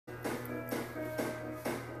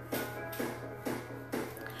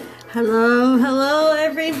Hello, hello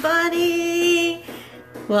everybody.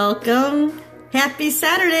 Welcome. Happy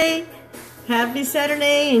Saturday. Happy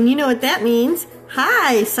Saturday, and you know what that means.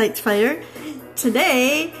 Hi, Sightsfire.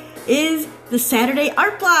 Today is the Saturday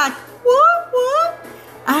art block. Whoop, whoop.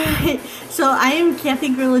 Alright, so I am Kathy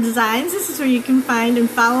Gorilla Designs. This is where you can find and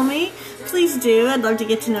follow me. Please do. I'd love to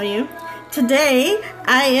get to know you. Today,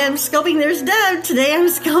 I am sculpting. There's Deb. Today, I'm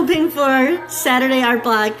sculpting for Saturday Art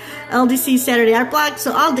Block, LDC Saturday Art Block.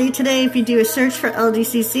 So all day today, if you do a search for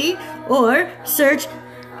LDCC or search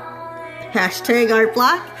hashtag Art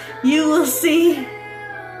Block, you will see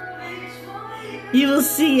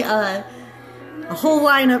a whole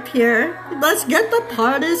lineup here. Let's get the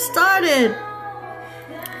party started.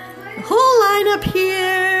 A whole lineup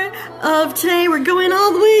here of today. We're going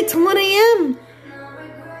all the way to 1 a.m.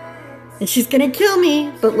 And she's gonna kill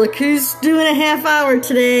me, but look who's doing a half hour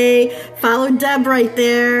today. Follow Deb right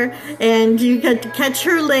there, and you get to catch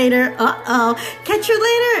her later. Catch her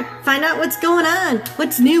later. Find out what's going on,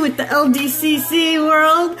 what's new with the LDCC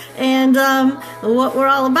world, and what we're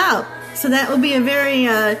all about. So that will be a very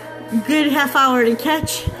good half hour to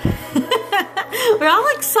catch. We're all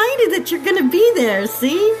excited that you're gonna be there,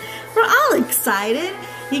 see? We're all excited.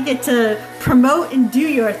 You get to promote and do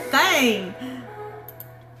your thing.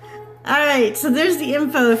 Alright, so there's the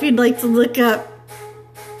info if you'd like to look up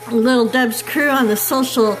Little Deb's crew on the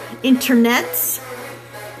social internets.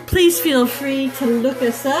 Please feel free to look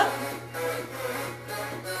us up.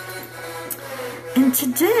 And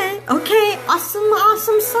today, okay,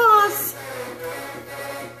 awesome sauce.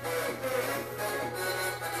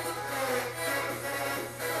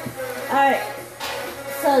 Alright,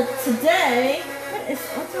 so today,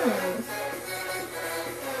 what's wrong with this?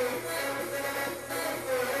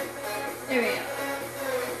 There we go.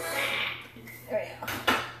 There we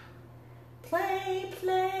go. Play.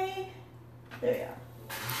 There we go.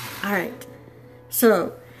 Alright.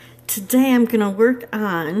 So, today I'm going to work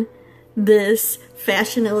on this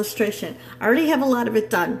fashion illustration. I already have a lot of it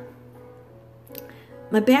done.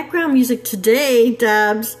 My background music today,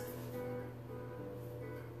 Debs.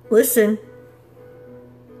 Listen.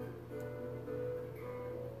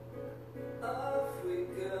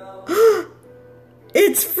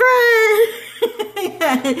 It's Fred!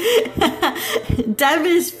 Deb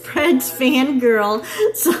is Fred's fangirl.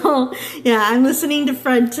 So, yeah, I'm listening to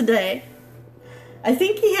Fred today. I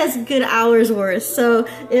think he has a good hour's worth, so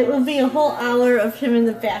it will be a whole hour of him in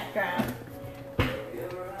the background.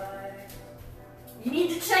 You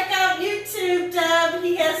need to check out YouTube, Deb.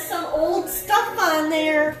 He has some old stuff on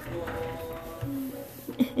there.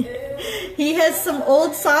 He has some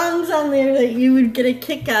old songs on there that you would get a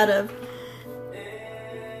kick out of.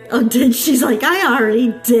 Oh, she's like, I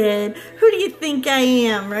already did. Who do you think I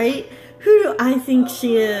am, right? Who do I think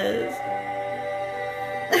she is?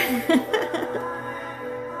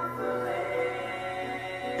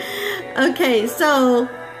 Okay, so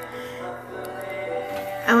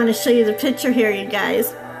I want to show you the picture here, you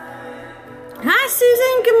guys. Hi,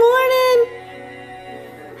 Susan. Good morning.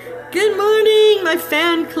 Good morning, my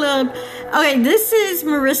fan club. Okay, this is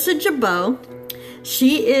Marissa Jabot.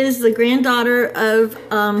 She is the granddaughter of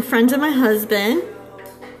friends of my husband,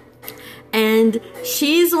 and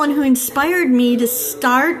she's the one who inspired me to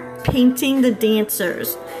start painting the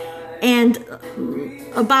dancers. And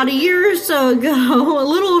about a year or so ago, a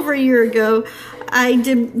little over a year ago,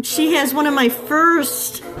 she has one of my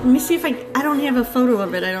first, let me see if I don't have a photo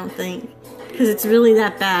of it, I don't think, because it's really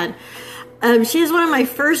that bad. She has one of my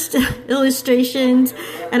first illustrations,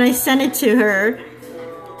 and I sent it to her.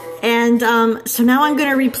 And so now I'm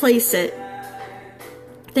going to replace it.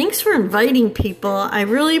 Thanks for inviting people. I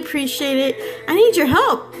really appreciate it. I need your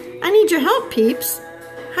help. I need your help, peeps.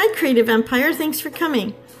 Hi, Creative Empire. Thanks for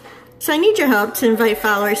coming. So I need your help to invite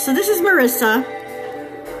followers. So this is Marissa.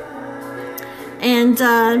 And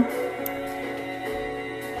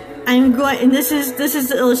this is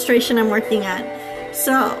the illustration I'm working on.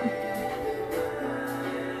 So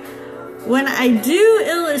when I do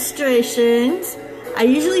illustrations, I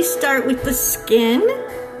usually start with the skin,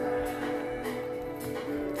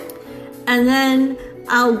 and then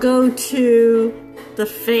I'll go to the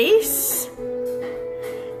face,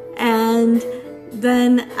 and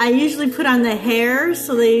then I usually put on the hair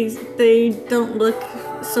so they don't look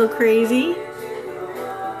so crazy.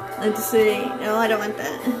 Let's see. No, I don't want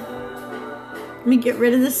that. Let me get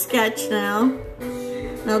rid of the sketch now.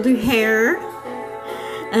 I'll do hair.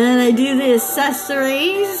 And then I do the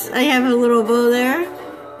accessories. I have a little bow there.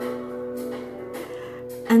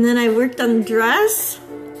 And then I worked on the dress.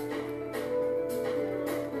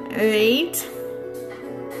 Alright.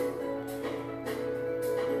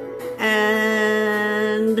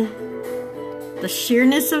 And the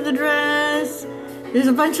sheerness of the dress. There's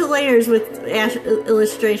a bunch of layers with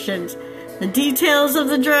illustrations. The details of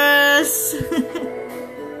the dress.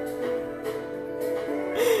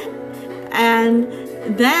 And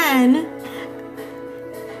then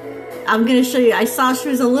I'm going to show you. I saw she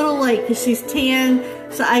was a little light because she's tan.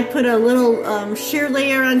 So I put a little sheer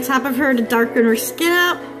layer on top of her to darken her skin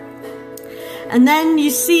up. And then you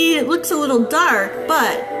see it looks a little dark,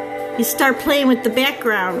 but you start playing with the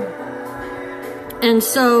background. And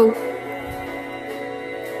so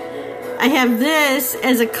I have this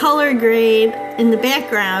as a color grade in the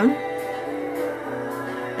background.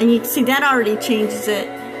 And you can see that already changes it.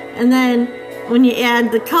 And then when you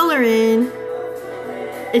add the color in,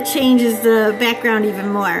 it changes the background even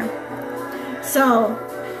more. So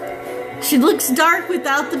she looks dark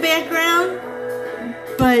without the background,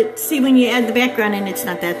 but see, when you add the background in, it's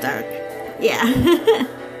not that dark. Yeah.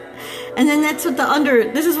 And then that's what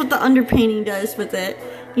this is what the underpainting does with it.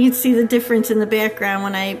 You can see the difference in the background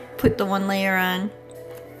when I put the one layer on.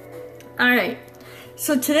 Alright,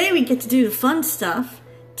 so today we get to do the fun stuff.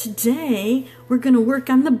 Today we're going to work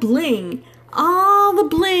on the bling. All the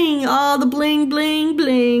bling bling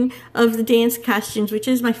bling of the dance costumes, which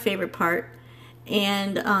is my favorite part.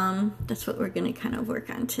 And that's what we're going to kind of work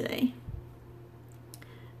on today.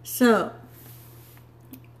 So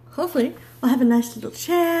hopefully we'll have a nice little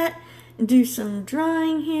chat and do some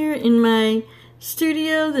drawing here in my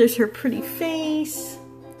studio. There's her pretty face.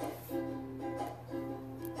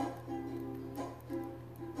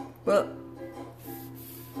 Well,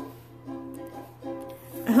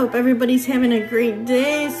 I hope everybody's having a great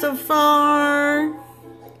day so far.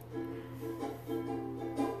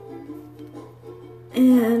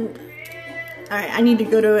 And alright, I need to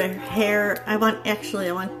go to her hair. I want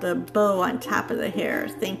the bow on top of the hair.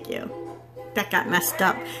 Thank you. That got messed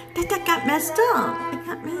up. That got messed up. It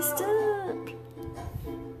got messed up.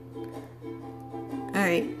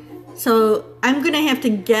 Alright. So I'm gonna have to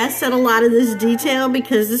guess at a lot of this detail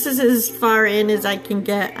because this is as far in as I can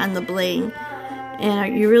get on the bling.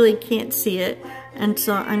 And you really can't see it. And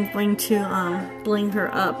so I'm going to bling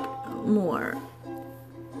her up more.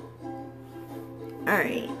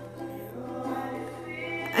 Alright.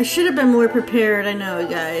 I should have been more prepared, I know,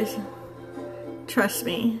 guys. Trust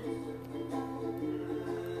me.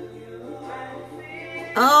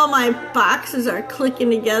 Oh, my boxes are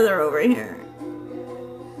clicking together over here.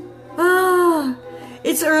 Oh,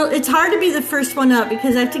 it's early. It's hard to be the first one up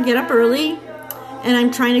because I have to get up early and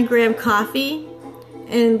I'm trying to grab coffee.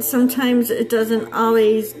 And sometimes it doesn't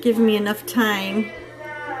always give me enough time.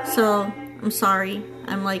 So, I'm sorry.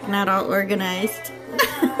 I'm like not all organized.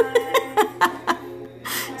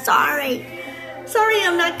 Sorry. Sorry,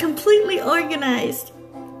 I'm not completely organized.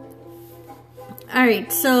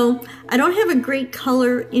 Alright, so I don't have a great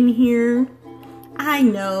color in here. I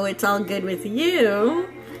know, it's all good with you.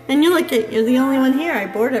 And you look at, you're the only one here. I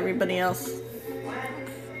bored everybody else.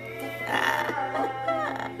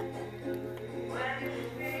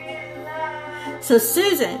 So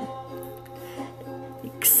Susan,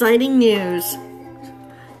 exciting news.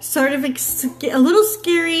 Sort of a little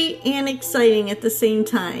scary and exciting at the same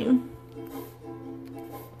time.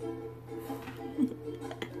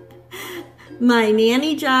 My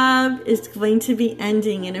nanny job is going to be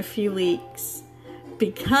ending in a few weeks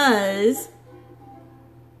because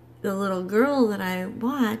the little girl that I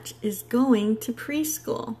watch is going to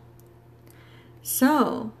preschool.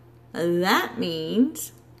 So that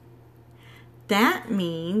means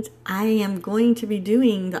I am going to be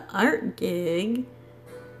doing the art gig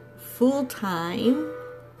full-time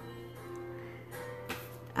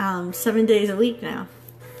 7 days a week now.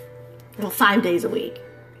 Well, 5 days a week.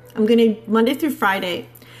 I'm going to Monday through Friday.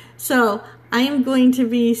 So I am going to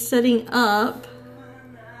be setting up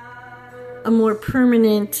a more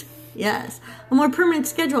permanent, a more permanent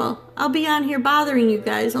schedule. I'll be on here bothering you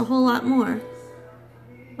guys a whole lot more.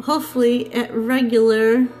 Hopefully at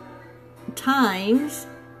regular times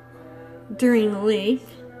during the week.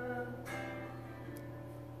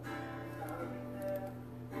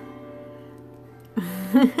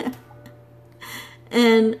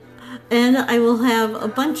 and I will have a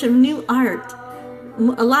bunch of new art,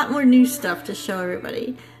 a lot more new stuff to show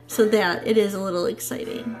everybody, so that it is a little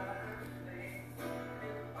exciting.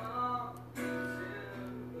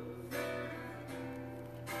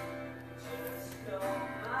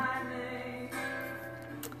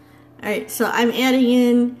 Alright, so I'm adding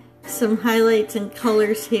in some highlights and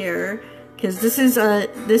colors here because this is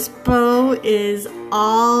this bow is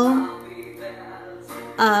all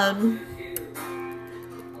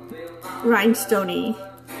rhinestoney.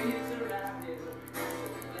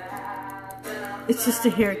 It's just a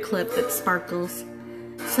hair clip that sparkles.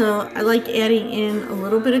 So I like adding in a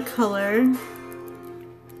little bit of color.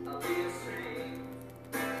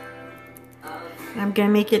 I'm gonna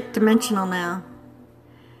make it dimensional now.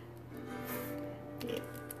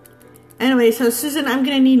 Anyway, so Susan, I'm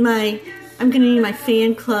gonna need my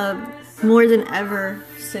fan club more than ever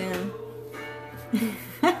soon.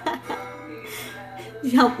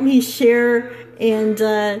 Help me share and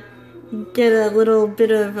get a little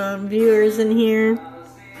bit of viewers in here.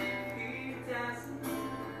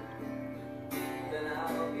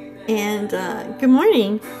 And good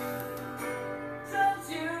morning.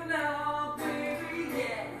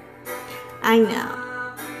 I know.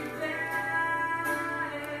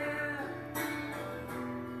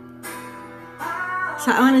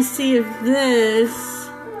 So I want to see if this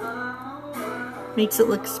makes it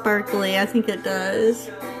look sparkly. I think it does.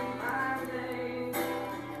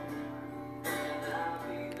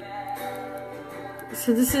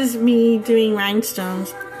 So this is me doing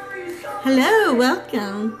rhinestones. Hello,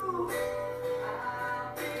 welcome.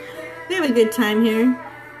 We have a good time here.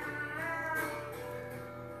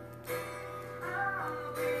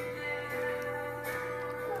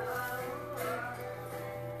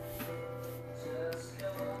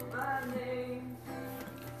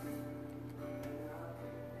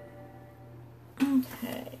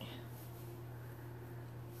 Okay.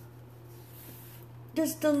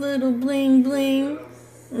 Just a little bling bling.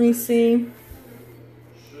 Let me see.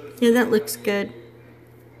 Yeah, that looks good.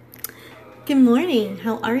 Good morning.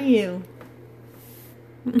 How are you?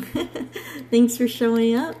 Thanks for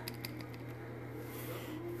showing up.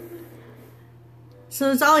 So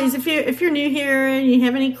as always, if you're new here and you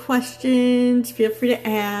have any questions, feel free to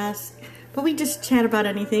ask. But we just chat about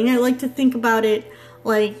anything. I like to think about it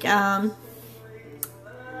like I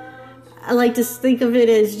like to think of it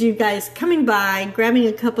as you guys coming by, grabbing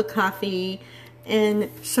a cup of coffee, and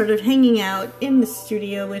sort of hanging out in the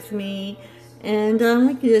studio with me. And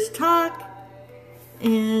we can just talk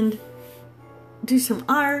and do some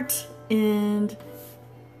art. And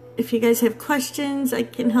if you guys have questions, I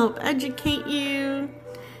can help educate you.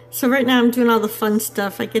 So right now I'm doing all the fun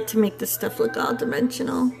stuff. I get to make this stuff look all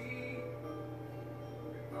dimensional.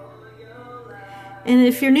 And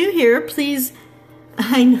if you're new here, please...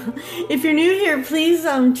 I know. If you're new here, please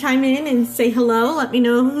chime in and say hello. Let me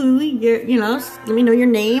know who you're, let me know your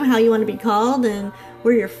name, how you want to be called, and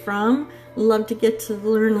where you're from. Love to get to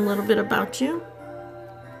learn a little bit about you.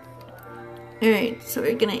 Alright, so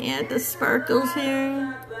we're going to add the sparkles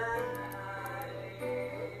here.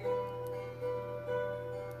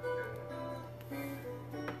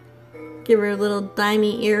 Give her a little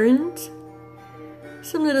dimey earrings.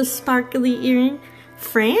 Some little sparkly earring.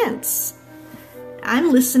 France.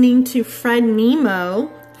 I'm listening to Fred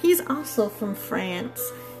Nemo. He's also from France.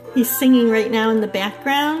 He's singing right now in the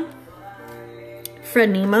background.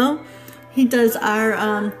 Fred Nemo. He does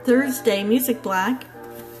our Thursday music block.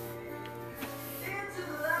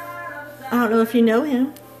 I don't know if you know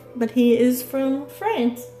him, but he is from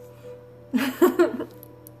France.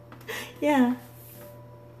 Yeah.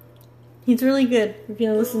 He's really good if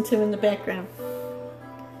you listen to him in the background.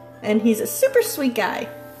 And he's a super sweet guy.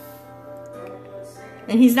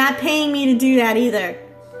 And he's not paying me to do that either.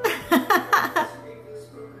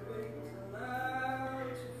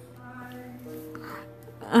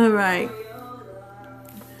 Alright.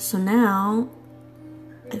 So now,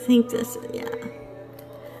 I think this, yeah.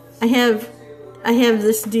 I have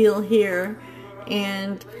this deal here,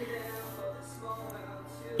 and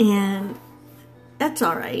that's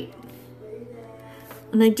alright.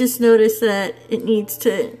 And I just noticed that it needs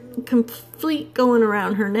to complete going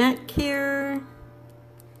around her neck here.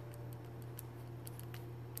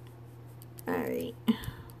 Alright.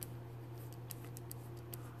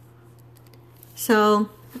 So,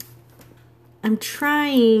 I'm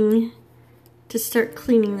trying to start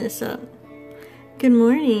cleaning this up. Good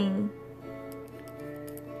morning.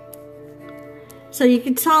 So you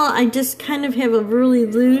can tell I just kind of have a really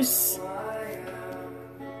loose,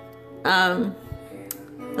 a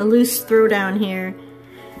loose throwdown here.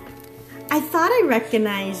 I thought I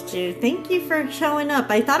recognized you. Thank you for showing up.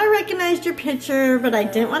 I thought I recognized your picture, but I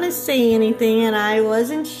didn't want to say anything and I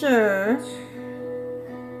wasn't sure.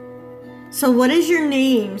 So what is your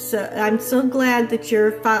name? So I'm so glad that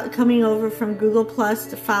you're coming over from Google Plus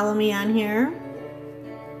to follow me on here.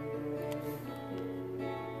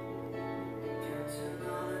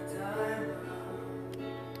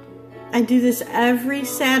 I do this every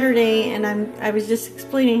Saturday, and I was just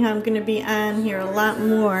explaining how I'm going to be on here a lot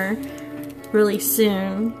more really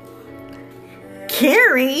soon.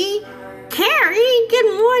 Carrie! Carrie!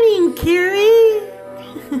 Good morning, Carrie!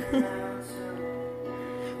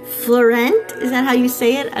 Florent? Is that how you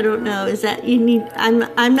say it? I don't know. Is that you need? I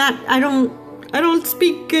don't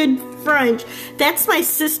speak good French. That's my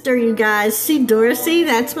sister, you guys. See Dorsey?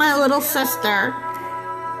 That's my little sister.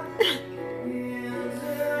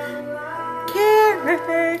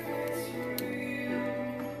 Carrot.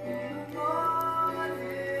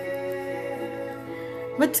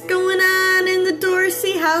 What's going on in the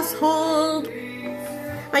Dorsey household?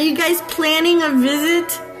 Are you guys planning a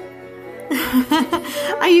visit?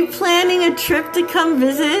 Are you planning a trip to come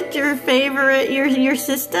visit your favorite, your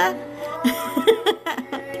sister?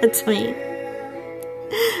 That's me.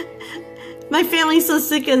 My family's so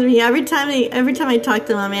sick of me. Every time I talk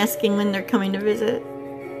to them, I'm asking when they're coming to visit.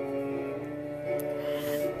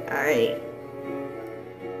 All right.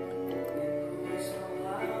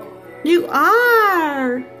 You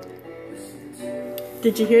are.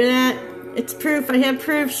 Did you hear that? It's proof. I have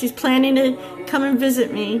proof. She's planning to come and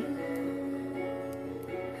visit me.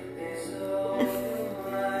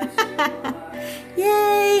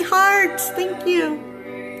 Yay, hearts. Thank you.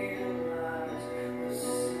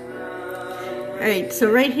 Alright,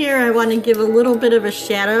 so right here I want to give a little bit of a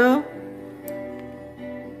shadow.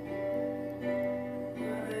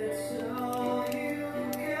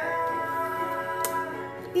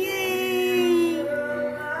 Yay!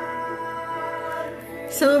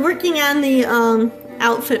 So we're working on the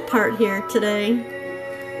outfit part here today.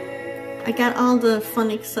 I got all the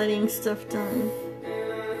fun, exciting stuff done.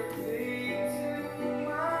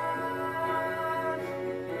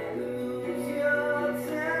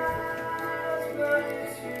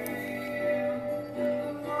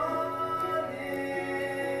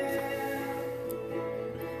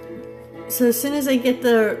 So as soon as I get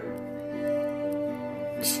the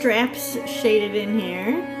straps shaded in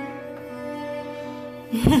here,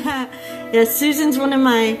 yeah, Susan's one of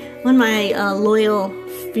my loyal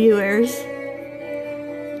viewers.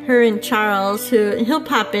 Her and Charles, he'll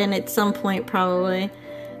pop in at some point probably,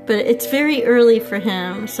 but it's very early for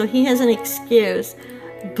him, so he has an excuse.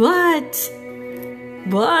 But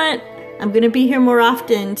I'm gonna be here more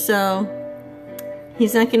often, so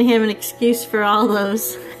he's not gonna have an excuse for all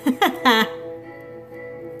those.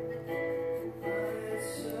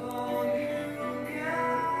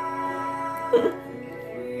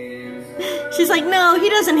 She's like, no, he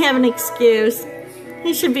doesn't have an excuse.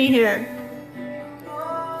 He should be here.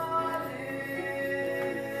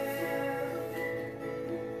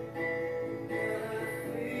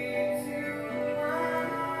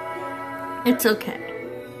 It's okay.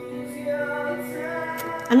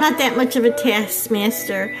 I'm not that much of a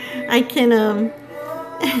taskmaster. I can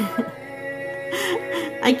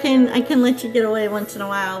I can let you get away once in a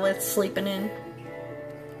while with sleeping in.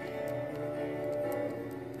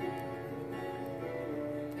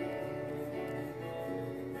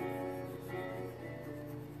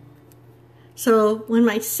 So when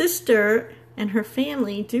my sister and her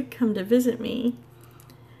family do come to visit me,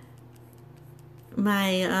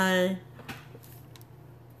 my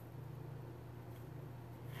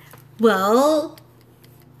well,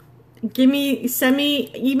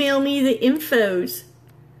 email me the infos.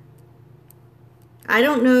 I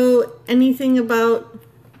don't know anything about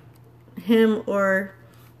him or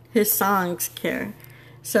his songs, Care.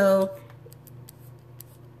 So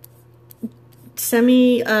send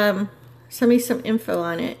me some info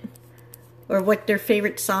on it, or what their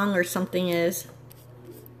favorite song or something is,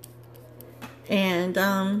 and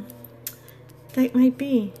that might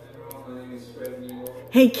be.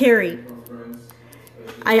 Hey, Carrie.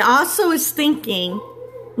 I also was thinking,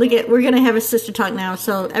 we're gonna have a sister talk now,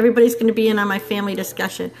 so everybody's gonna be in on my family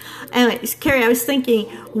discussion. Anyways, Carrie, I was thinking,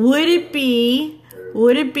 would it be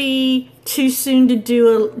too soon to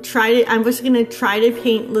do I was gonna try to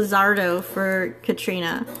paint Lizardo for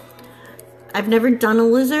Katrina. I've never done a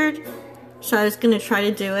lizard, so I was gonna try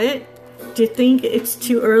to do it. Do you think it's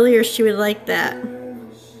too early, or she would like that?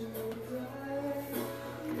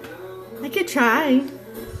 I could try.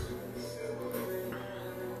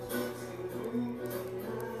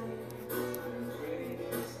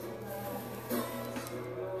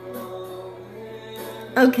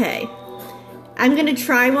 Okay, I'm gonna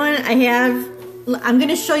try one. I'm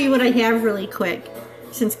gonna show you what I have really quick,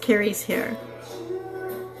 since Carrie's here.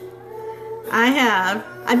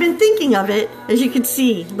 I've been thinking of it, as you can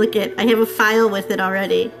see. Look at, I have a file with it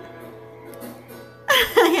already.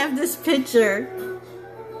 I have this picture.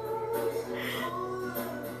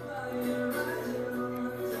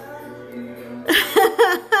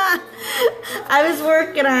 I was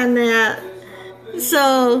working on that.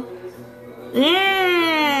 So,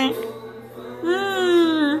 yeah.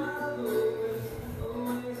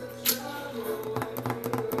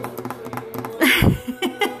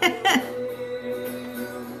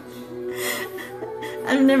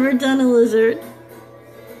 never done a lizard.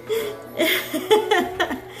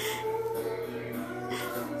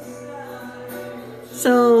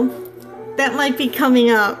 So that might be coming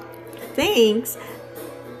up. Thanks.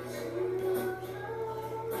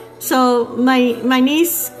 So my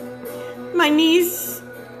niece,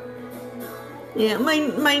 yeah,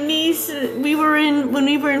 my niece. When we were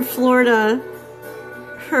in Florida,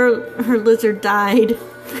 her lizard died.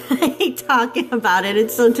 I hate talking about it.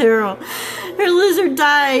 It's so terrible. Her lizard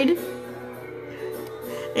died,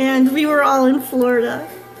 and we were all in Florida.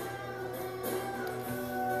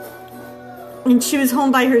 And she was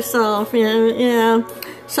home by herself, yeah.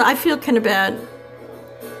 So I feel kind of bad.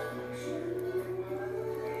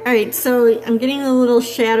 Alright, so I'm getting the little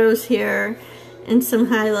shadows here and some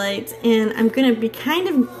highlights, and I'm going to be kind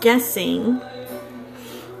of guessing.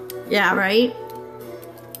 Yeah, right?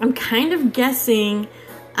 I'm kind of guessing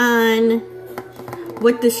on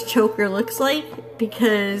what this choker looks like,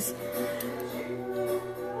 because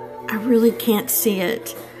I really can't see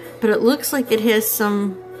it. But it looks like it has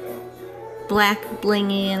some black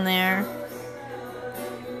blingy in there.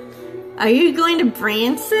 Are you going to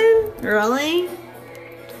Branson? Really?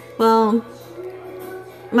 Well,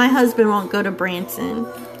 my husband won't go to Branson,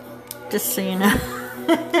 just so you know.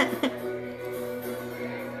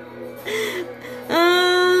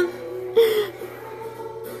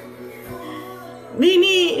 We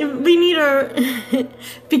need our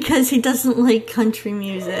because he doesn't like country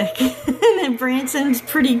music, and Branson's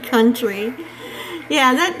pretty country.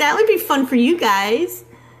 Yeah, that would be fun for you guys.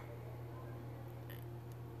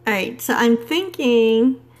 Alright, so I'm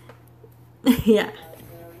thinking, yeah.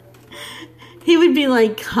 He would be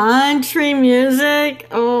like, country music?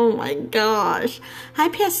 Oh my gosh. Hi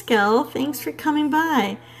Pascal, thanks for coming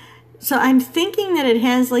by. So I'm thinking that it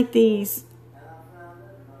has like these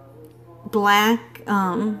black,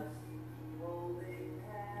 the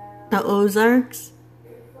Ozarks.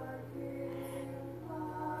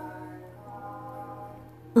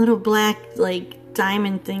 Little black, like,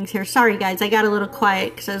 diamond things here. Sorry guys, I got a little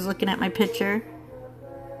quiet because I was looking at my picture.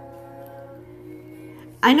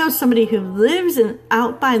 I know somebody who lives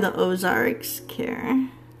out by the Ozarks, Kara.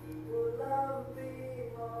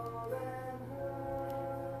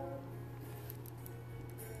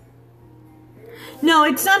 No,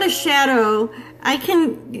 it's not a shadow. I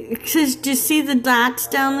can, cause do you see the dots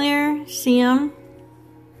down there? See them?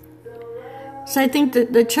 So I think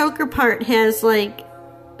that the choker part has like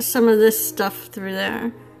some of this stuff through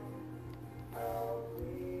there.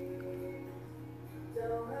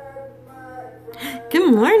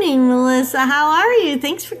 Good morning, Melissa. How are you?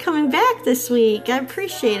 Thanks for coming back this week. I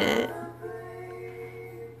appreciate it.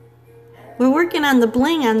 We're working on the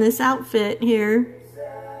bling on this outfit here.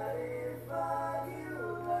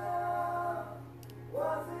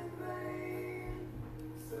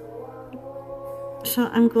 So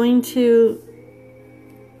I'm going to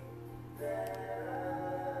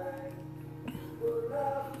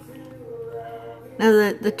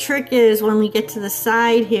now the trick is when we get to the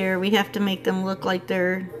side here, we have to make them look like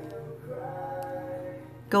they're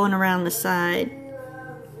going around the side.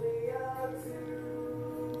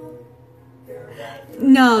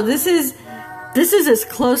 No, this is as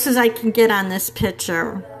close as I can get on this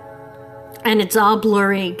picture. And it's all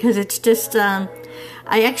blurry because it's just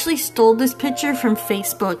I actually stole this picture from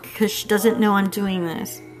Facebook because she doesn't know I'm doing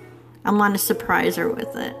this. I want to surprise her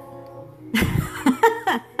with it.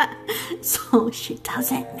 So she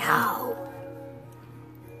doesn't know.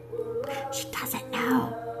 She doesn't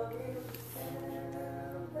know.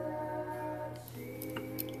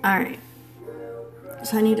 Alright.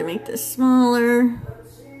 So I need to make this smaller.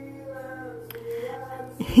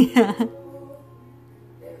 Yeah.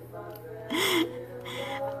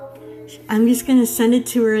 I'm just going to send it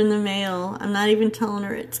to her in the mail. I'm not even telling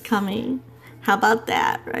her it's coming. How about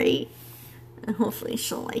that, right? And hopefully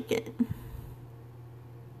she'll like it.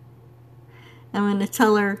 I'm going to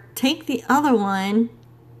tell her, take the other one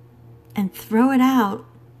and throw it out.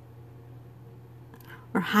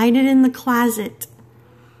 Or hide it in the closet.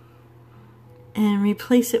 And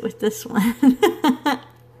replace it with this one.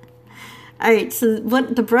 Alright, so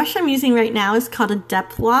what the brush I'm using right now is called a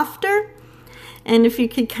depth lofter. And if you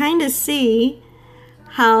could kind of see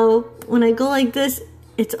how when I go like this,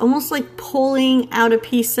 it's almost like pulling out a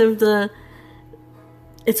piece of the,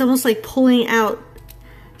 it's almost like pulling out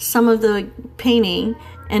some of the painting,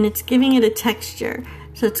 and it's giving it a texture.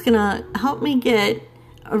 So it's going to help me get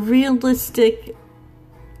a realistic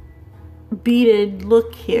beaded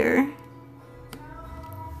look here.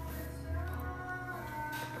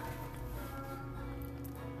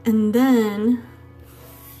 And then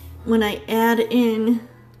when I add in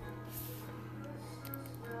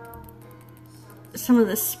some of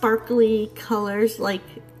the sparkly colors like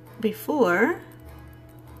before.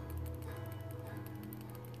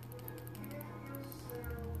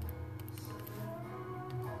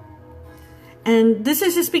 And this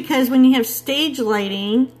is just because when you have stage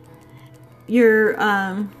lighting, your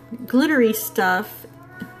glittery stuff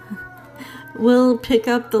will pick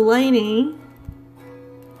up the lighting.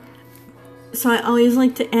 So I always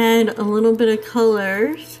like to add a little bit of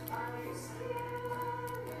colors.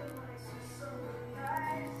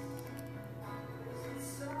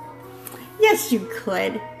 Yes, you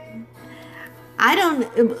could. I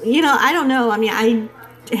don't know. I mean, I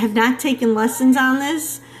have not taken lessons on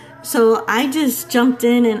this. So I just jumped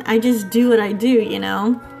in and I just do what I do, you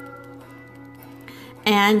know.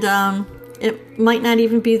 And it might not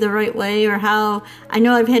even be the right way or how. I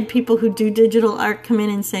know I've had people who do digital art come in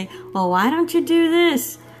and say, well, why don't you do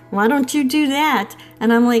this? Why don't you do that?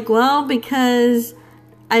 And I'm like, well, because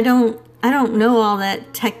I don't know all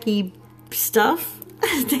that techie stuff.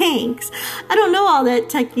 Thanks. I don't know all that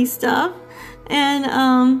techie stuff. And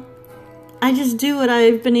I just do what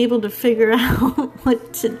I've been able to figure out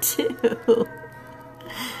what to do.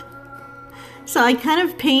 So I kind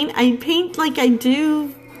of paint like I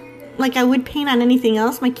do, like I would paint on anything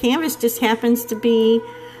else. My canvas just happens to be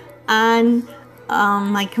on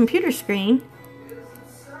my computer screen.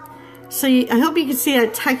 So I hope you can see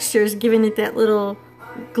that texture is giving it that little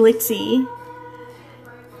glitzy.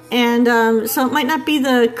 And so it might not be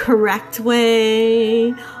the correct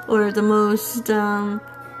way or the most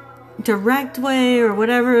direct way or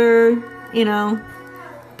whatever, you know,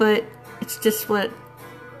 but it's just what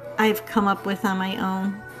I've come up with on my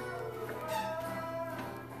own.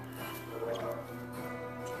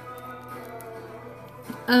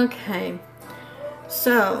 Okay,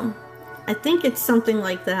 so I think it's something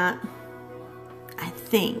like that.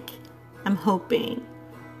 I'm hoping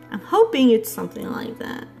it's something like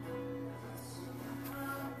that.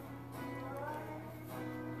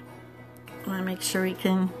 I want to make sure we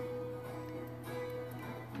can.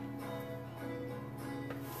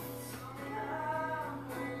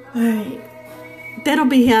 Alright, that'll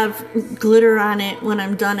have glitter on it when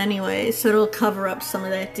I'm done anyway, so it'll cover up some of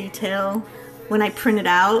that detail when I print it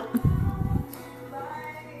out.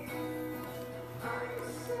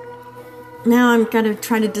 Now I'm gonna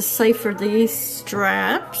try to decipher these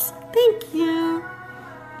straps. Thank you.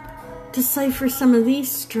 Decipher some of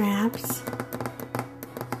these straps.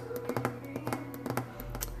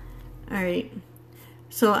 Alright,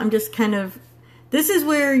 so I'm just kind of, this is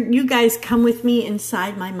where you guys come with me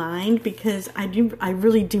inside my mind, because I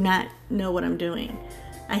really do not know what I'm doing.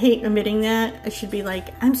 I hate admitting that. I should be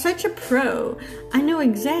like, I'm such a pro. I know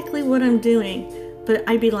exactly what I'm doing, but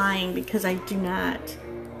I'd be lying because I do not.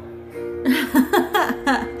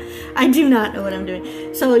 I do not know what I'm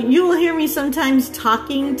doing. So you will hear me sometimes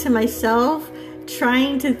talking to myself,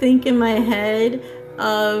 trying to think in my head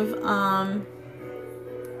of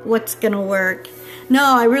what's gonna work. No,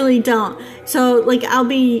 I really don't. So like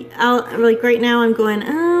like right now I'm going,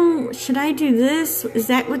 should I do this? Is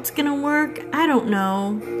that what's gonna work? I don't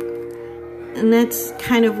know. And that's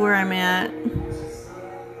kind of where I'm at.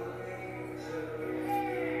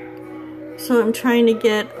 So I'm trying to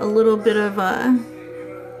get a little bit of a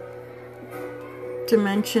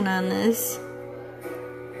dimension on this.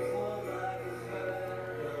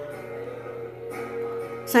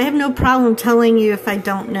 So I have no problem telling you if I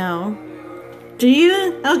don't know. Do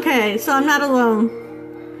you? Okay, so I'm not alone.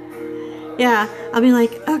 Yeah, I'll be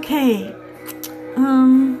like, okay,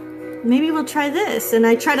 maybe we'll try this. And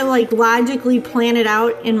I try to like logically plan it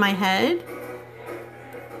out in my head.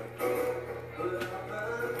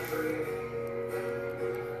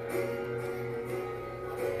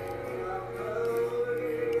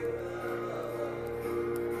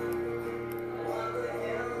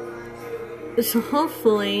 So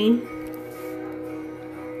hopefully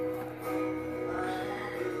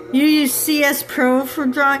you use CS Pro for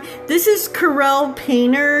drawing. This is Corel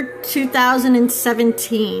Painter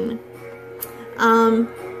 2017.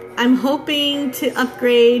 I'm hoping to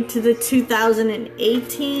upgrade to the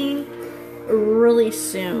 2018 really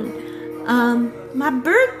soon. My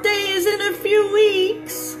birthday is in a few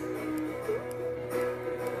weeks.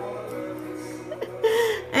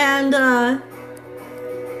 And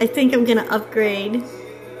I think I'm gonna upgrade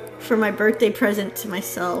for my birthday present to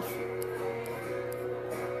myself.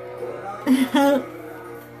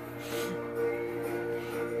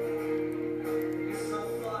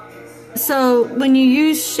 So when you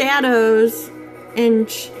use shadows and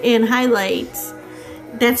highlights,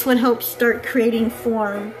 that's what helps start creating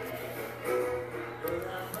form.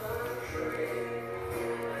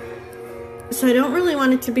 So I don't really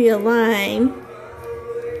want it to be a line.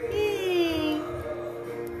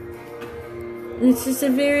 It's just a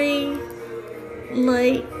very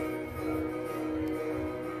light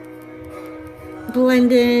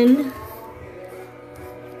blend in.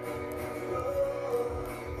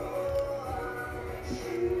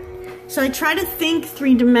 So I try to think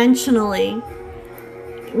three-dimensionally,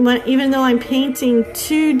 even though I'm painting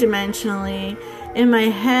two-dimensionally. In my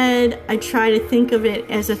head, I try to think of it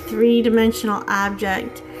as a three-dimensional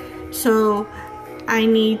object. So I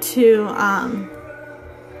need to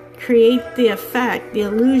create the effect, the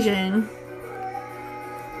illusion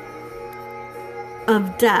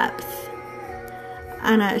of depth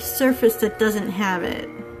on a surface that doesn't have it.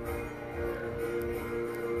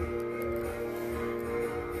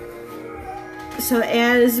 So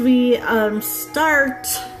as we start,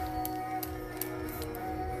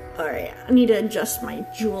 all right, I need to adjust my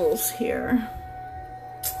jewels here.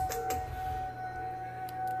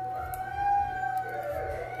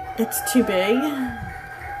 It's too big.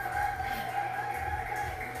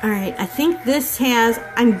 All right, I think this has,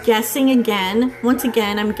 I'm guessing again, once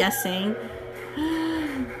again, I'm guessing.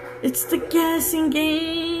 It's the guessing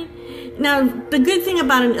game. Now, the good thing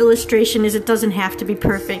about an illustration is it doesn't have to be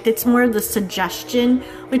perfect. It's more the suggestion,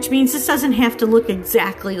 which means this doesn't have to look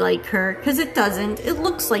exactly like her, because it doesn't. It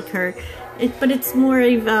looks like her, but it's more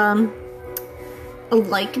of a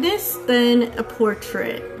likeness than a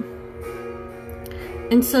portrait.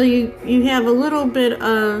 And so you have a little bit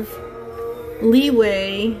of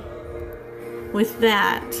leeway with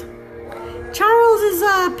that. Charles is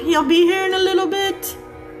up. He'll be here in a little bit.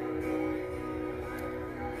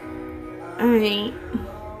 All right.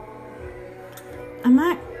 I'm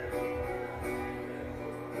not.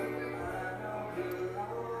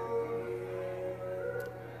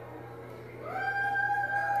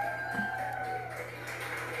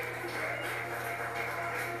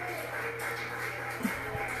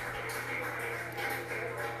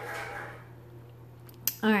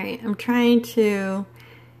 All right, I'm trying to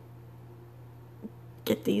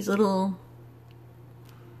get these little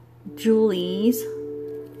jewelies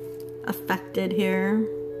affected here.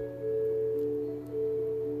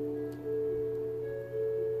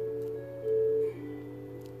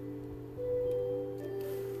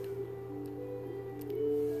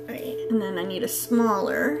 All right, and then I need a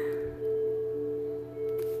smaller.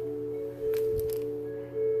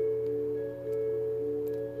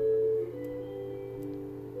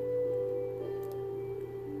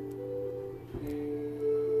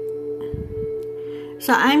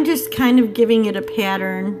 So I'm just kind of giving it a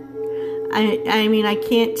pattern. I mean, I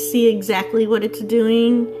can't see exactly what it's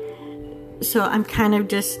doing, so I'm kind of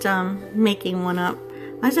just making one up.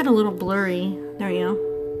 Why is that a little blurry? There you go.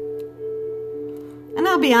 And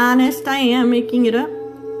I'll be honest, I am making it up.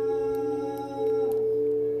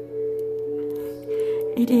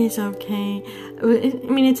 It is okay. I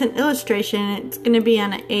mean, it's an illustration. It's going to be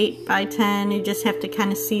on an 8 by 10. You just have to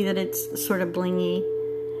kind of see that it's sort of blingy.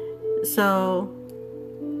 So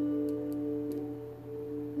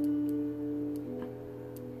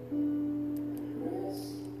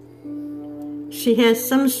she has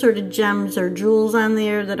some sort of gems or jewels on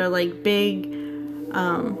there that are like big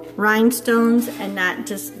rhinestones and not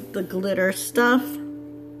just the glitter stuff.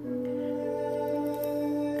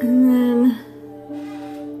 And then,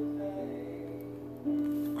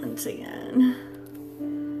 once again,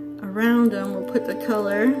 around them we'll put the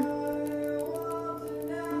color.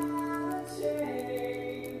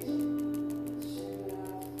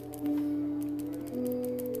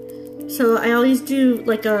 So I always do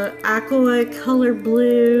like a aqua color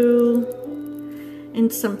blue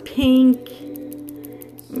and some pink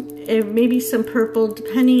and maybe some purple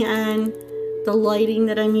depending on the lighting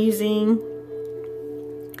that I'm using.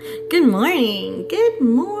 Good morning. Good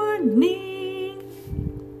morning.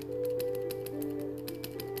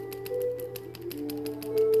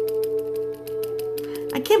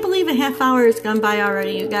 I can't believe a half hour has gone by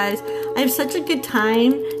already, you guys. I have such a good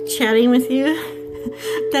time chatting with you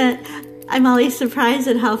that I'm always surprised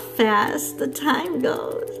at how fast the time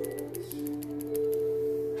goes.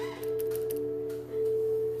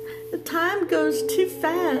 The time goes too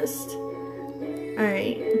fast. All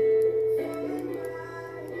right.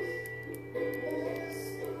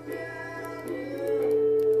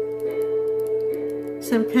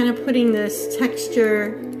 So I'm kind of putting this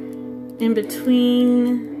texture in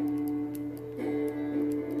between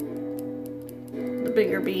the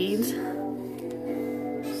bigger beads.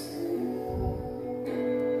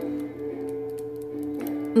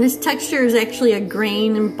 And this texture is actually a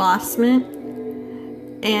grain embossment,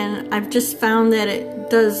 and I've just found that it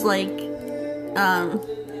does like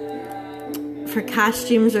for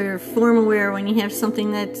costumes or formal wear when you have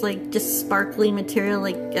something that's like just sparkly material,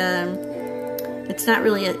 like It's not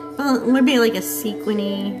really a, well, it would be like a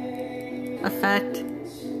sequiny effect.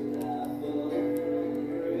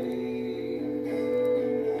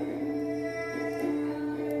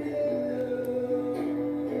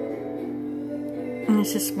 And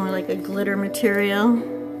it's just more like a glitter material.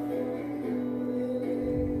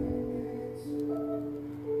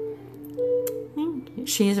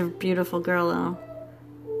 She is a beautiful girl though.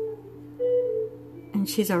 And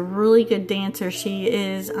she's a really good dancer. She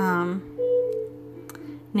is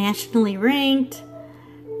nationally ranked.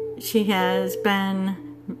 She has been,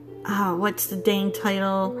 oh, what's the dang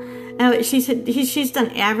title? Oh, she's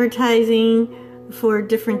done advertising for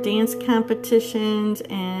different dance competitions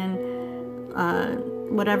and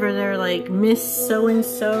whatever, they're like Miss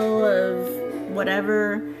So-and-so of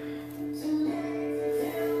whatever.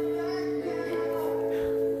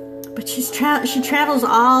 But she travels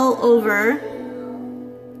all over.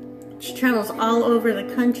 She travels all over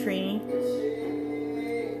the country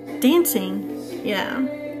dancing. Yeah.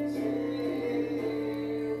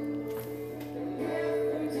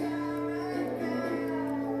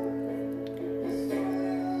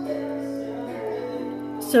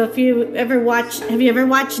 So if you ever watch, have you ever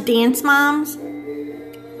watched Dance Moms?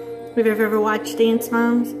 Have you ever watched Dance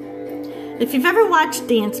Moms? If you've ever watched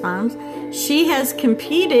Dance Moms, she has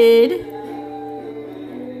competed.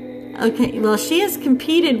 Okay, well, she has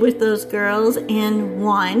competed with those girls and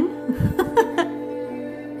won.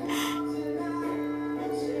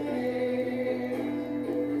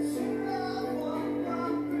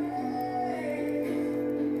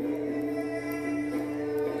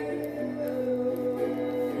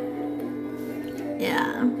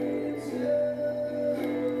 Yeah.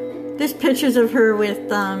 There's pictures of her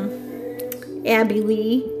with Abby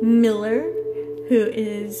Lee Miller, who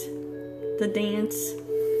is the Dance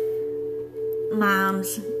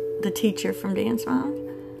Moms, the teacher from Dance Moms.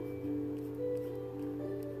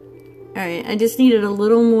 Alright, I just needed a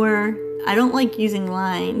little more. I don't like using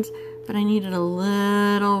lines, but I needed a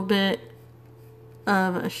little bit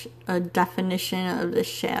of a definition of the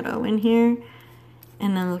shadow in here.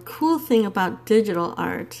 And then the cool thing about digital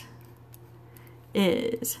art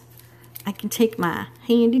is I can take my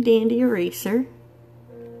handy dandy eraser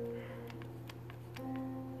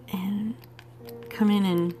and come in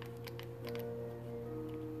and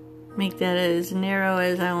make that as narrow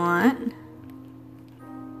as I want.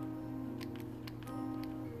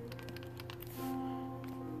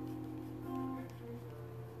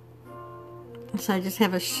 So I just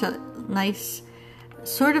have a nice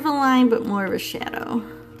sort of a line, but more of a shadow.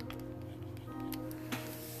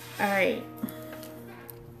 Alright.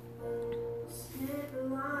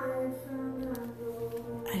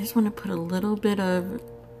 I just want to put a little bit of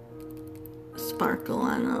sparkle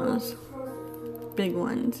on those big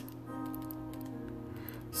ones.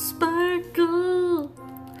 Sparkle!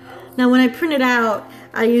 Now when I print it out,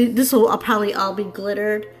 this will probably all be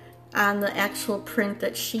glittered on the actual print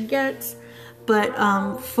that she gets. But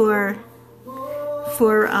for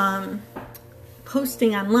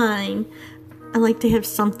posting online, I like to have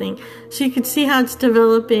something. So you can see how it's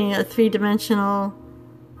developing a three-dimensional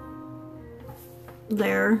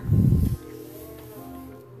there.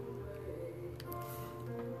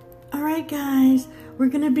 Alright guys, we're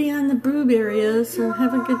going to be on the boob area, so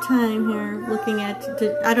have a good time here looking at,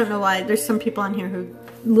 I don't know why, there's some people on here who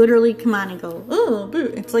literally come on and go, oh,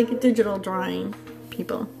 boob. It's like a digital drawing,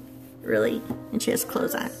 people. Really. And she has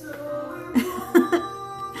clothes on.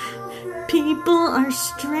 People are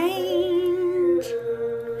strange.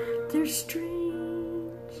 They're strange.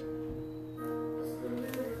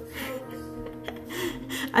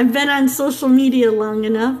 I've been on social media long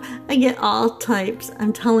enough. I get all types.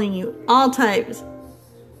 I'm telling you, all types.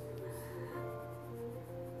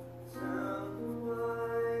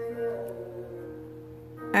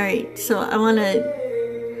 Alright, so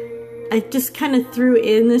I just kind of threw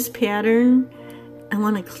in this pattern. I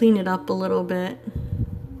want to clean it up a little bit.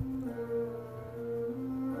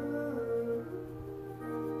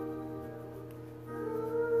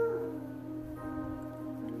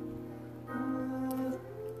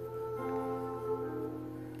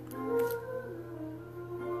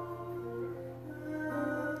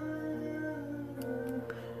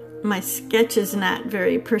 My sketch is not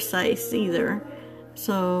very precise either,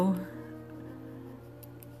 so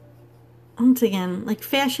once again, like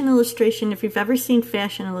fashion illustration, if you've ever seen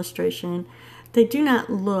fashion illustration, they do not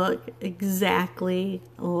look exactly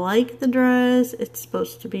like the dress. It's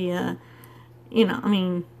supposed to be a, you know, I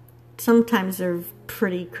mean, sometimes they're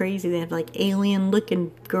pretty crazy. They have like alien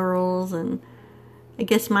looking girls, and I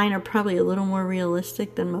guess mine are probably a little more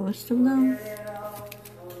realistic than most of them.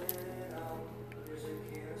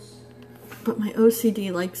 But my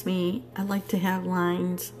OCD likes me. I like to have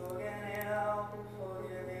lines.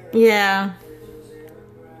 Yeah.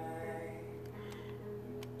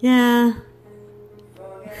 Yeah.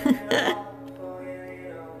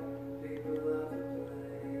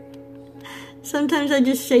 Sometimes I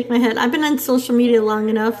just shake my head. I've been on social media long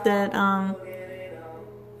enough that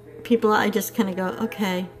people, I just kind of go,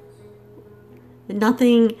 okay.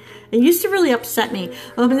 Nothing. It used to really upset me.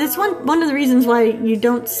 But that's one of the reasons why you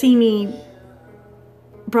don't see me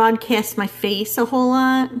broadcast my face a whole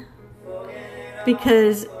lot,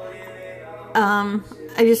 because I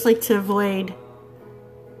just like to avoid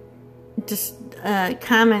just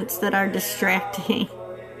comments that are distracting.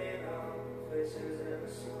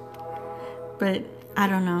 But I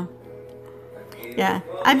don't know. Yeah,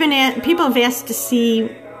 people have asked to see,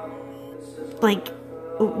 like,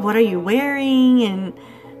 what are you wearing, and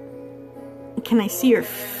can I see your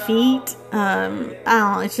feet? I don't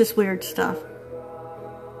know, it's just weird stuff.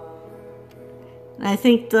 And I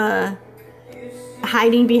think the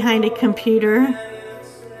hiding behind a computer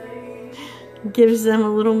gives them a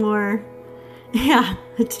little more, yeah,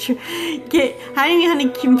 it's true. Hiding behind a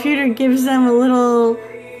computer gives them a little,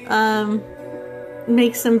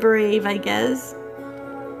 makes them brave, I guess.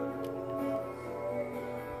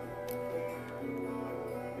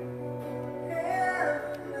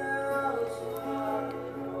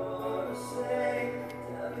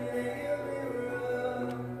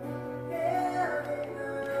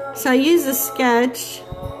 So I use a sketch.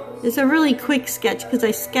 It's a really quick sketch because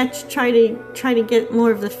I try to get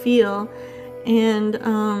more of the feel, and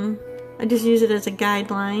I just use it as a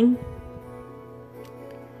guideline.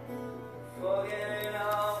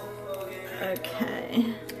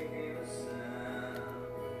 Okay.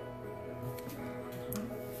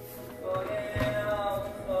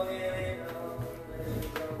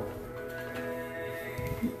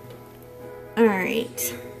 All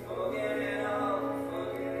right.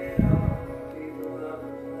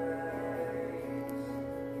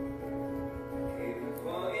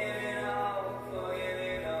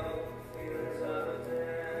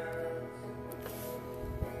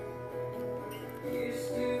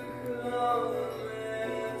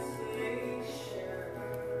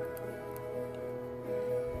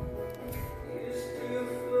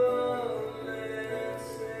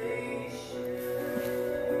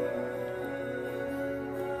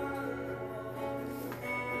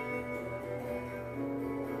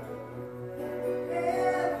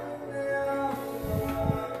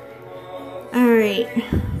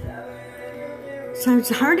 So it's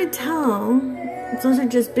hard to tell if those are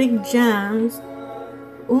just big gems,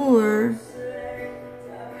 or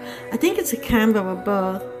I think it's a combo of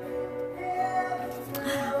both.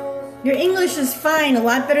 Your English is fine, a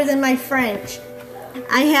lot better than my French.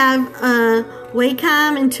 I have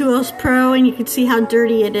Wacom and 2os Pro, and you can see how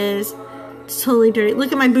dirty it is. It's totally dirty.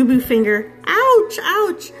 Look at my boo-boo finger. Ouch,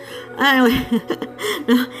 ouch. Anyway,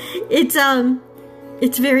 no,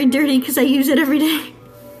 it's very dirty because I use it every day.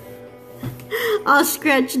 All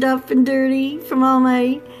scratched up and dirty from all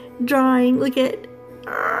my drawing. Look at,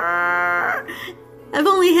 I've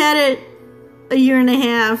only had it a year and a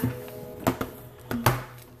half.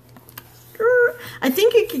 I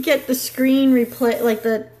think you could get the screen replaced, like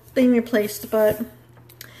the thing replaced, but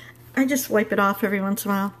I just wipe it off every once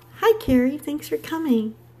in a while. Hi, Carrie. Thanks for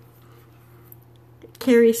coming.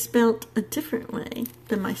 Carrie spelt a different way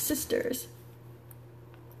than my sister's,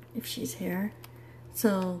 if she's here,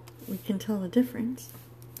 so we can tell the difference.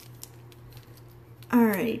 All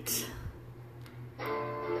right.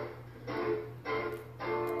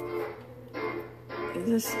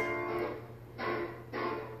 This.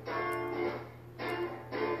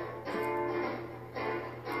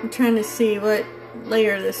 I'm trying to see what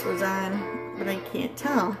layer this was on, but I can't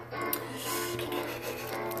tell.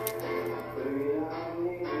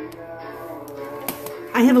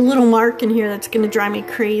 I have a little mark in here that's going to drive me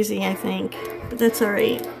crazy, I think. But that's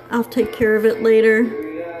alright. I'll take care of it later.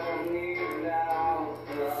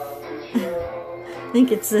 I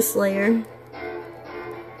think it's this layer.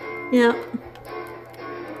 Yep.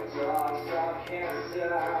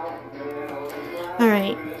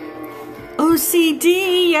 Alright.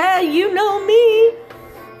 OCD, yeah, you know me.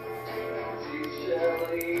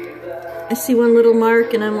 I see one little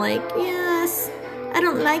mark and I'm like, yes, I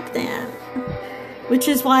don't like that. Which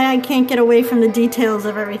is why I can't get away from the details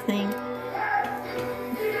of everything.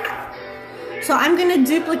 So I'm going to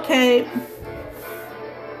duplicate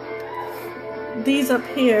these up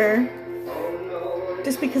here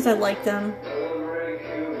just because I like them.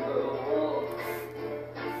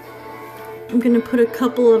 I'm going to put a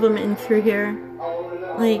couple of them in through here.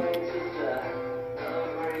 Like,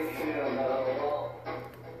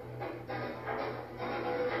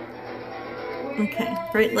 Okay,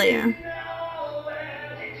 right layer.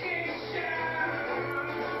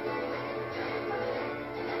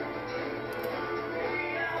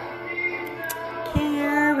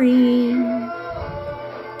 Carrie.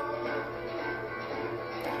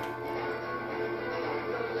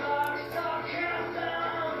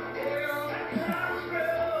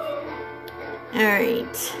 All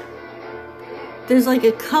right. There's like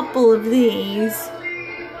a couple of these.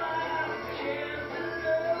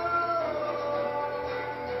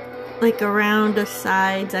 Like around the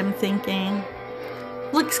sides, I'm thinking.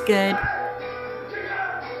 Looks good.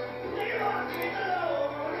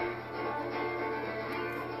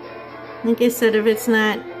 Like I said, if it's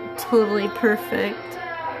not totally perfect,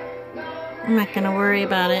 I'm not gonna worry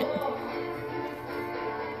about it.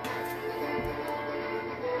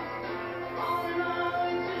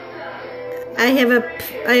 I have a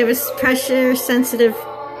pressure sensitive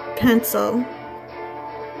pencil.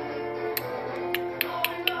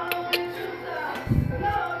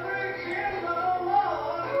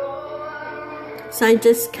 So I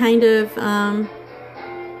just kind of I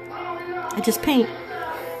just paint.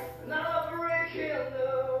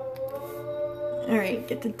 All right,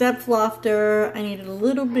 get the depth lofter. I need it a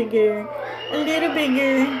little bigger, a little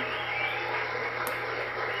bigger.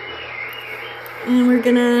 And we're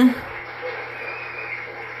gonna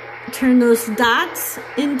turn those dots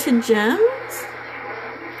into gems.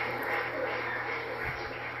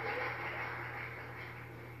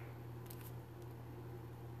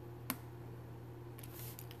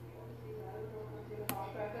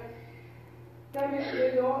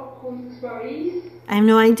 I have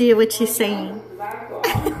no idea what she's saying.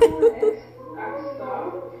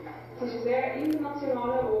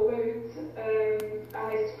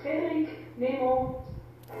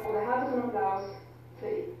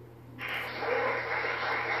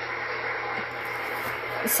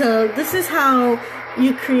 So this is how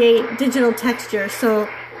you create digital texture. So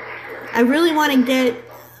I really want to get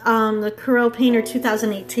the Corel Painter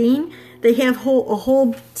 2018. They have a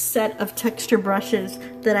whole set of texture brushes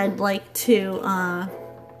that I'd like to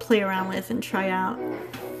play around with and try out.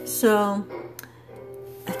 So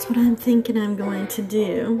that's what I'm thinking I'm going to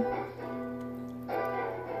do.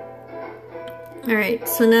 Alright,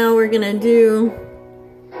 so now we're going to do...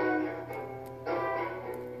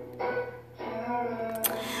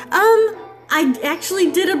 I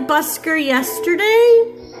actually did a busker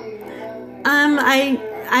yesterday. I'm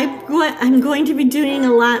going to be doing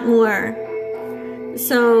a lot more.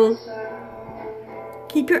 So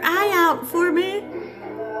keep your eye out for me.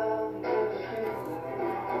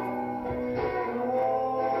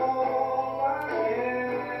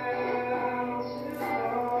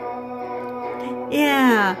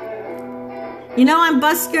 Yeah. You know, on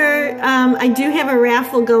Busker, I do have a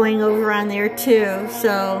raffle going over on there too.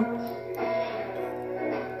 So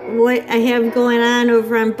what I have going on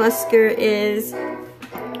over on Busker is,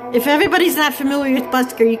 if everybody's not familiar with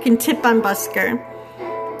Busker, you can tip on Busker.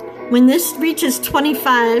 When this reaches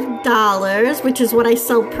 $25, which is what I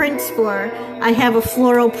sell prints for, I have a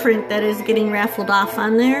floral print that is getting raffled off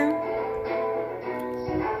on there.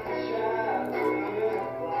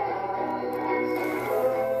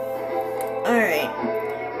 Alright,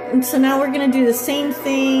 and so now we're going to do the same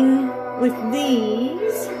thing with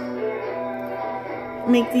these.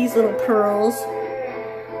 Make these little pearls.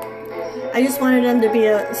 I just wanted them to be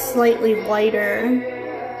a slightly lighter.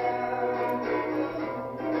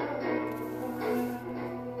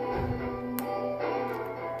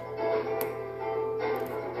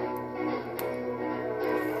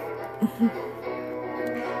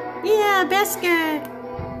 Yeah, Busker.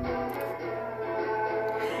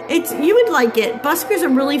 You would like it. Busker's a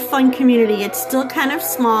really fun community. It's still kind of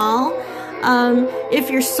small. If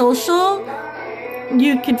you're social,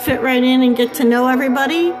 you could fit right in and get to know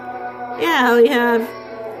everybody. Yeah, we have,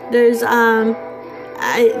 there's,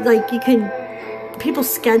 people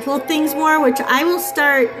schedule things more, which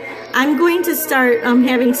I'm going to start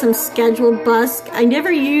having some scheduled busk. I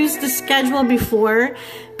never used the schedule before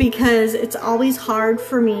because it's always hard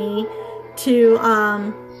for me to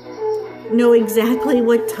know exactly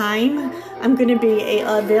what time I'm going to be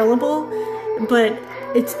available, but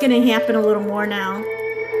it's going to happen a little more now.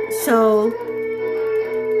 So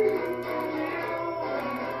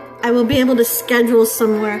I will be able to schedule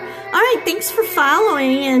somewhere. All right, thanks for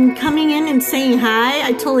following and coming in and saying hi.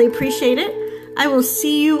 I totally appreciate it. I will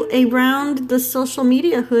see you around the social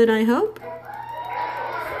media hood, I hope.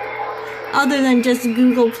 Other than just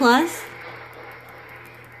Google+.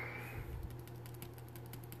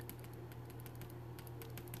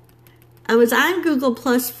 I was on Google+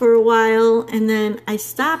 for a while, and then I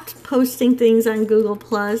stopped posting things on Google+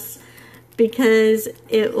 because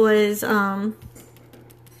it was, I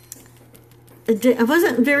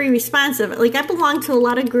wasn't very responsive. Like, I belong to a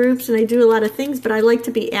lot of groups and I do a lot of things, but I like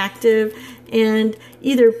to be active, and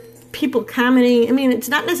either people commenting, I mean, it's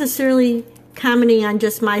not necessarily commenting on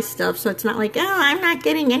just my stuff, so it's not like, oh, I'm not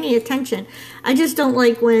getting any attention. I just don't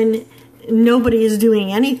like when nobody is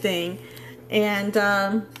doing anything. And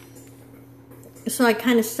so I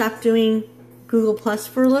kind of stopped doing Google Plus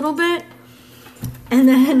for a little bit, and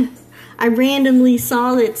then I randomly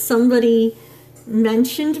saw that somebody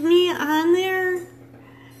mentioned me on there,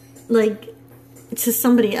 like, to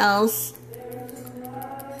somebody else,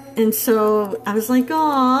 and so I was like,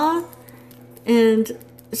 aw, and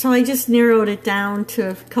so I just narrowed it down to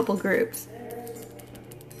a couple groups.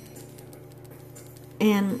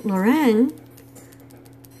 And Loren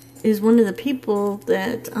is one of the people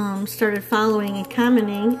that started following and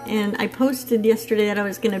commenting, and I posted yesterday that I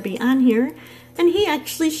was going to be on here, and he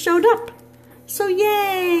actually showed up. So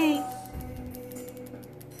yay!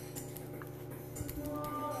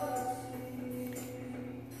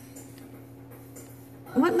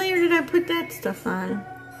 What layer did I put that stuff on?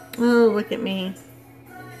 Oh, look at me.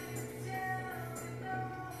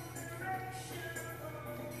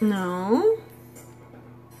 No.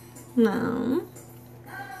 No.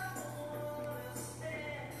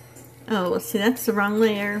 Oh, well, see, that's the wrong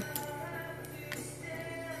layer.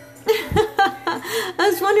 I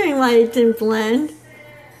was wondering why it didn't blend.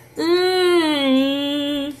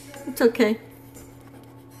 It's okay.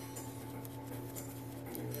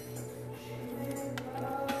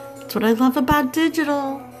 That's what I love about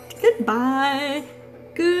digital. Goodbye.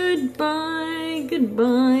 Goodbye.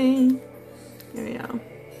 Goodbye. There we go.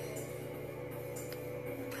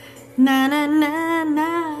 Na na na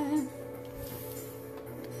na.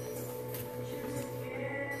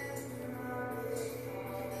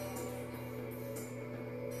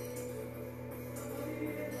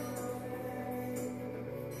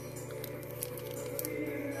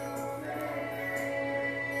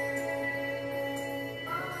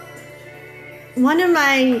 One of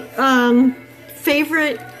my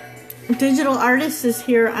favorite digital artists is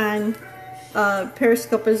here on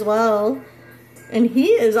Periscope as well, and he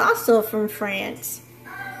is also from France.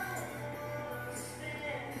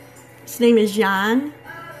 His name is Yann,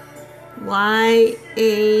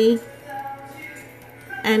 Y-A-N-N.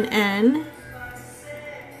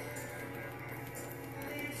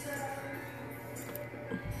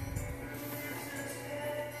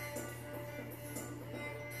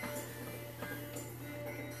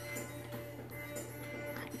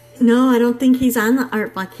 No, I don't think he's on the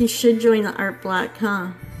art block. He should join the art block,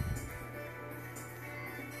 huh?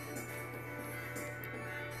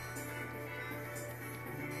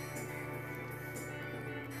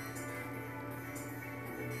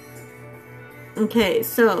 Okay,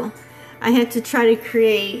 so I had to try to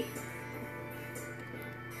create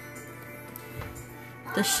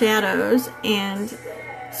the shadows, and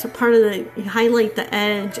so part of the, you highlight the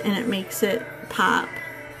edge and it makes it pop.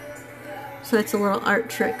 So that's a little art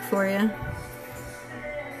trick for you.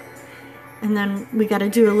 And then we got to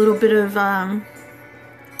do a little bit of a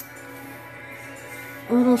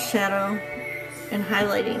little shadow and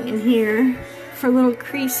highlighting in here for little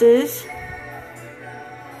creases.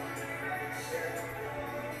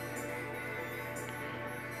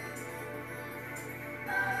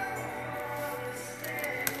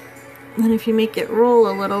 And then if you make it roll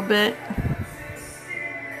a little bit.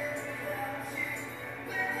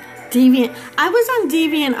 Deviant. I was on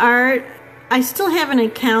DeviantArt. I still have an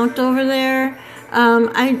account over there.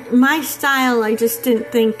 My style, I just didn't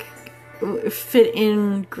think fit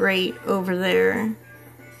in great over there.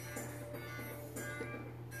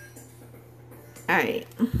 All right.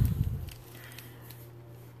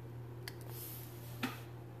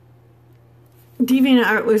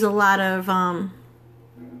 DeviantArt was a lot of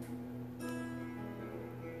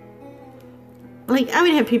like, I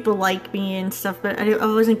would have people like me and stuff, but I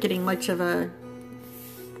wasn't getting much of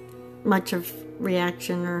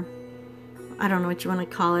reaction, or I don't know what you want to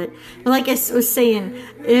call it. But like I was saying,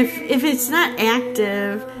 if it's not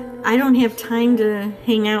active, I don't have time to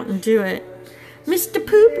hang out and do it. Mr.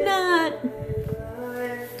 Poopnut!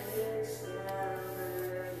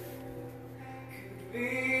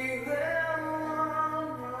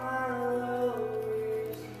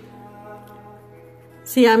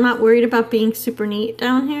 See, I'm not worried about being super neat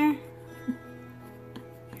down here,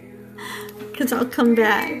 because I'll come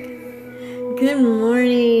back. Good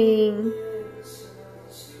morning.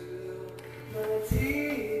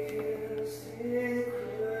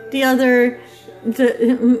 The other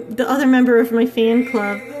member of my fan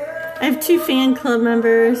club. I have 2 fan club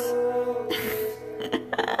members.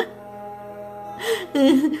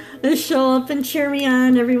 They show up and cheer me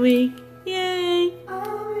on every week. Yay!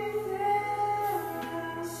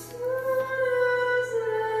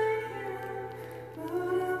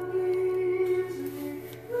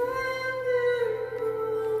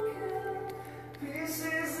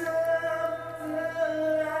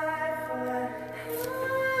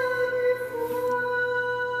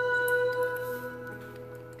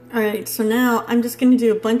 Alright, so now I'm just going to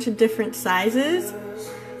do a bunch of different sizes.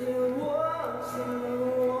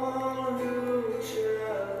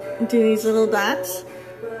 Do these little dots.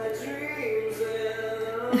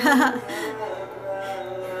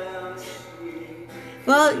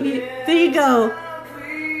 Well, there you go.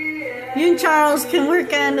 You and Charles can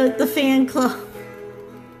work on the fan club.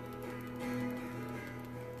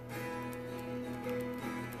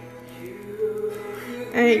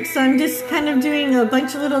 Alright, so I'm just kind of doing a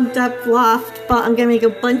bunch of little depth loft, but I'm going to make a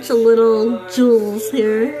bunch of little jewels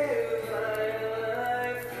here.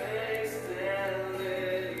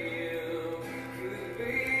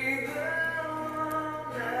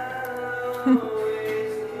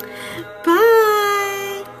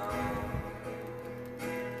 Bye!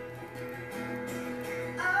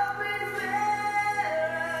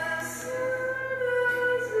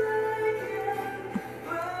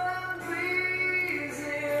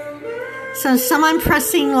 So some I'm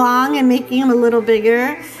pressing long and making them a little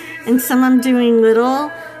bigger, and some I'm doing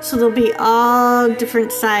little, so they'll be all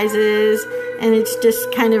different sizes, and it's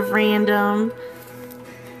just kind of random.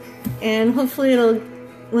 And hopefully it'll,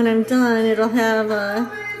 when I'm done, it'll have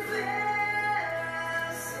a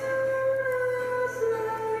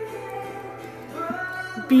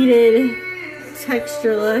beaded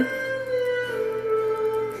texture look.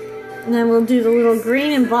 And then we'll do the little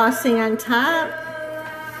green embossing on top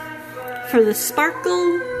for the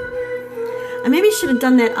sparkle. I maybe should have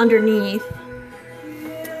done that underneath.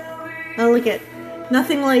 Oh, look at,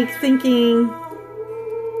 nothing like thinking.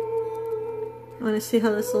 I want to see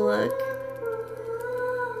how this will look.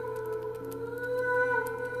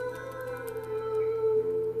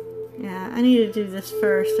 Yeah, I need to do this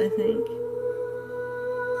first, I think.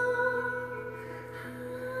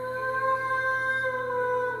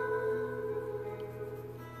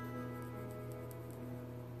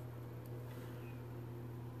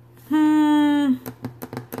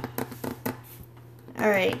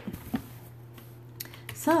 Alright.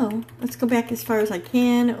 So, let's go back as far as I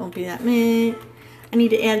can. It won't be that minute. I need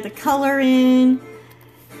to add the color in.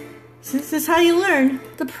 So this is how you learn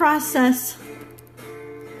the process.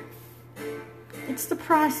 It's the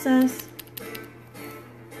process.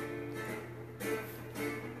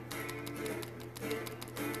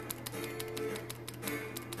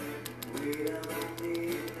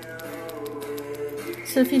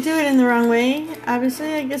 So if you do it in the wrong way,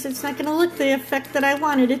 obviously I guess it's not going to look the effect that I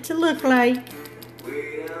wanted it to look like.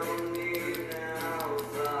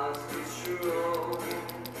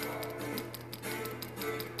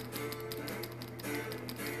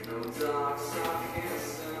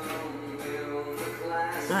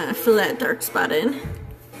 Fill that dark spot in.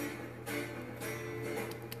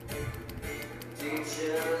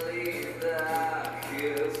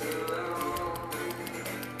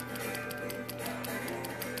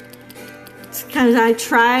 It's because I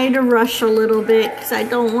try to rush a little bit because I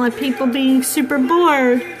don't want people being super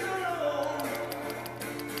bored.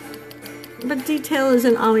 But detail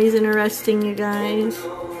isn't always interesting, you guys.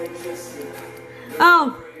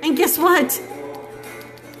 Oh, and guess what?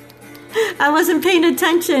 I wasn't paying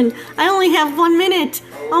attention. I only have 1 minute.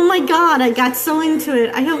 Oh my god, I got so into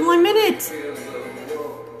it. I have 1 minute.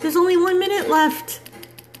 There's only 1 minute left.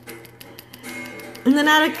 And then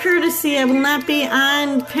out of courtesy, I will not be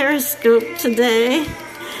on Periscope today.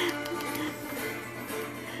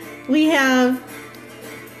 We have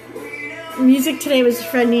music today was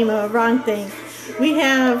Fred Nemo, wrong thing. We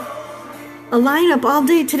have a lineup all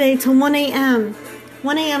day today till 1 a.m.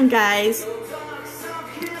 1 a.m. guys.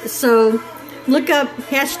 So look up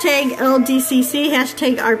hashtag LDCC,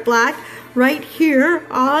 hashtag ArtBlock right here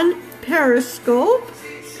on Periscope.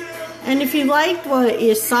 And if you liked what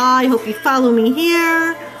you saw, I hope you follow me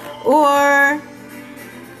here or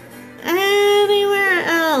anywhere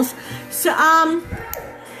else. So, no,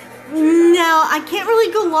 I can't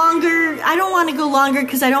really go longer. I don't want to go longer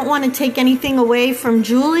because I don't want to take anything away from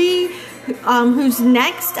Julie, who's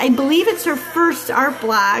next. I believe it's her first art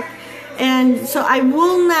block. And so I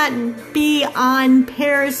will not be on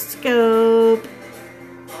Periscope.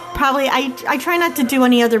 Probably, I try not to do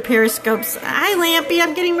any other Periscopes. Hi, Lampy,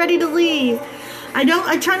 I'm getting ready to leave.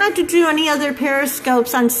 I try not to do any other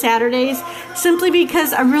Periscopes on Saturdays, simply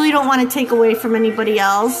because I really don't want to take away from anybody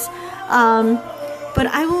else. But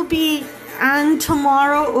I will be on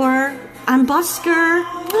tomorrow or on Busker.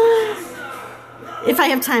 If I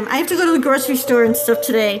have time. I have to go to the grocery store and stuff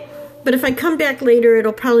today. But if I come back later,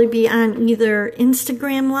 it'll probably be on either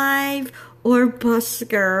Instagram Live or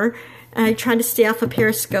Busker. I try to stay off of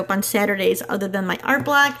Periscope on Saturdays other than my art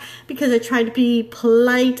block because I try to be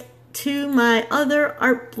polite to my other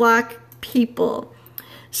art block people.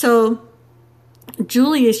 So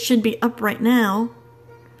Julia should be up right now,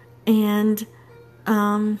 and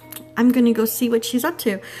I'm going to go see what she's up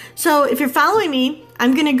to. So if you're following me,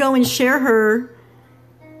 I'm going to go and share her.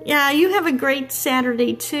 Yeah, you have a great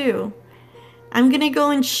Saturday too. I'm going to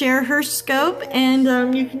go and share her scope,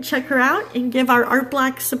 and you can check her out and give our art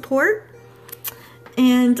block support.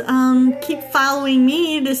 And keep following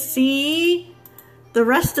me to see the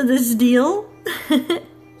rest of this deal.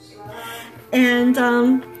 And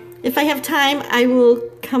if I have time, I will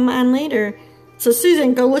come on later. So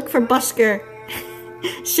Susan, go look for Busker.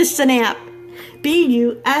 It's just an app.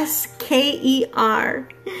 B-U-S-K-E-R.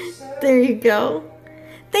 There you go.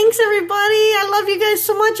 Thanks, everybody. I love you guys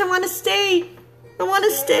so much. I want to stay. I want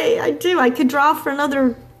to stay. I do. I could draw for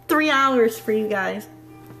another 3 hours for you guys.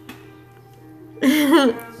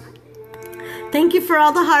 Thank you for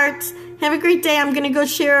all the hearts. Have a great day. I'm going to go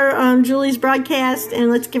share Julie's broadcast, and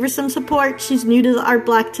let's give her some support. She's new to the art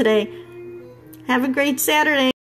block today. Have a great Saturday.